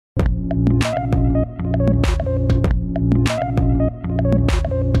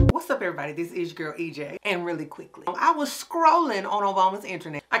up, everybody? This is your girl EJ. And really quickly, I was scrolling on Obama's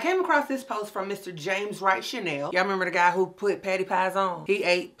internet. I came across this post from Mr. James Wright Chanel. Y'all remember the guy who put patty pies on? He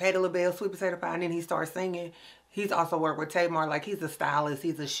ate Patty LaBelle sweet potato pie and then he started singing. He's also worked with Tamar. Like, he's a stylist,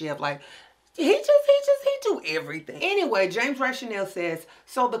 he's a chef. Like, he do everything. Anyway, James Wright Chanel says,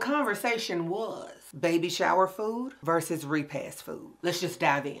 so the conversation was baby shower food versus repast food. Let's just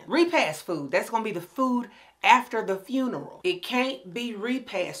dive in. Repast food, that's gonna be the food after the funeral. It can't be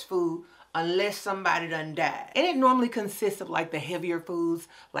repast food unless somebody done died. And it normally consists of like the heavier foods,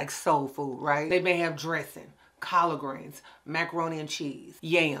 like soul food, right? They may have dressing, collard greens, macaroni and cheese,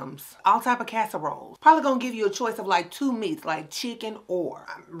 yams, all type of casseroles. Probably gonna give you a choice of like 2 meats, like chicken or.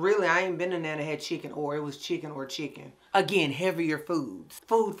 Really, I ain't been in there that had chicken or. It was chicken or chicken. Again, heavier foods.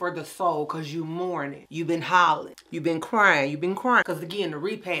 Food for the soul, cause you mourning. You've been hollering. You've been crying. Cause again, the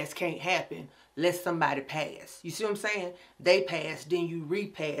repast can't happen unless somebody pass. You see what I'm saying? They pass, then you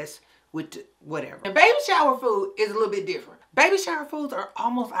repass with whatever. And baby shower food is a little bit different. Baby shower foods are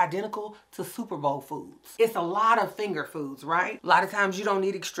almost identical to Super Bowl foods. It's a lot of finger foods, right? A lot of times you don't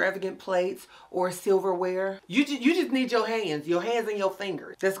need extravagant plates or silverware. You just need your hands and your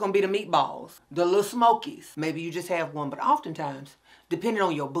fingers. That's gonna be the meatballs, the little smokies. Maybe you just have one, but oftentimes, depending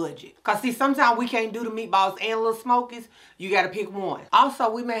on your budget. Cause see, sometimes we can't do the meatballs and little smokies. You gotta pick one.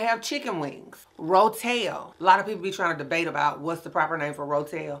 Also, we may have chicken wings, rotel. A lot of people be trying to debate about what's the proper name for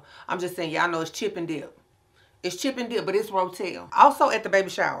rotel. I'm just saying, y'all know it's chip and dip. It's chip and dip, but it's rotel. Also at the baby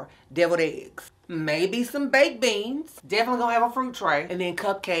shower, deviled eggs. Maybe some baked beans. Definitely gonna have a fruit tray. And then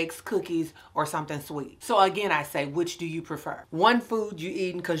cupcakes, cookies, or something sweet. So again, I say, which do you prefer? One food you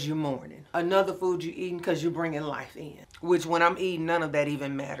eating because you're mourning. Another food you eating because you're bringing life in. Which when I'm eating, none of that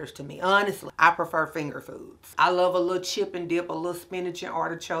even matters to me. Honestly, I prefer finger foods. I love a little chip and dip, a little spinach and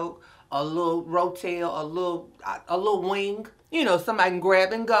artichoke, a little rotel, a little wing. You know, somebody can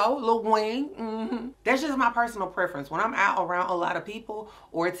grab and go, a little wing. That's just my personal preference. When I'm out around a lot of people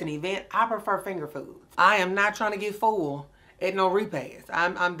or it's an event, I prefer finger foods. I am not trying to get full at no repast.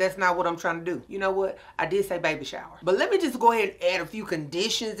 That's not what I'm trying to do. You know what? I did say baby shower. But let me just go ahead and add a few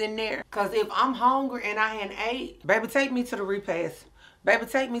conditions in there. Because if I'm hungry and I hadn't ate, baby, take me to the repast. Baby,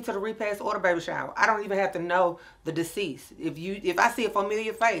 take me to the repast or the baby shower. I don't even have to know the deceased. If I see a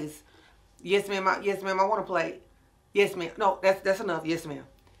familiar face, yes ma'am, I want a plate. Yes, ma'am. No, that's enough. Yes, ma'am.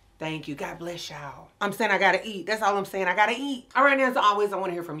 Thank you. God bless y'all. I'm saying I gotta eat. That's all I'm saying. I gotta eat. All right, now, as always, I want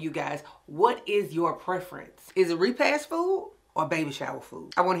to hear from you guys. What is your preference? Is it repast food or baby shower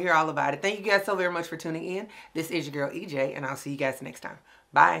food? I want to hear all about it. Thank you guys so very much for tuning in. This is your girl, EJ, and I'll see you guys next time.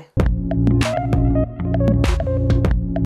 Bye.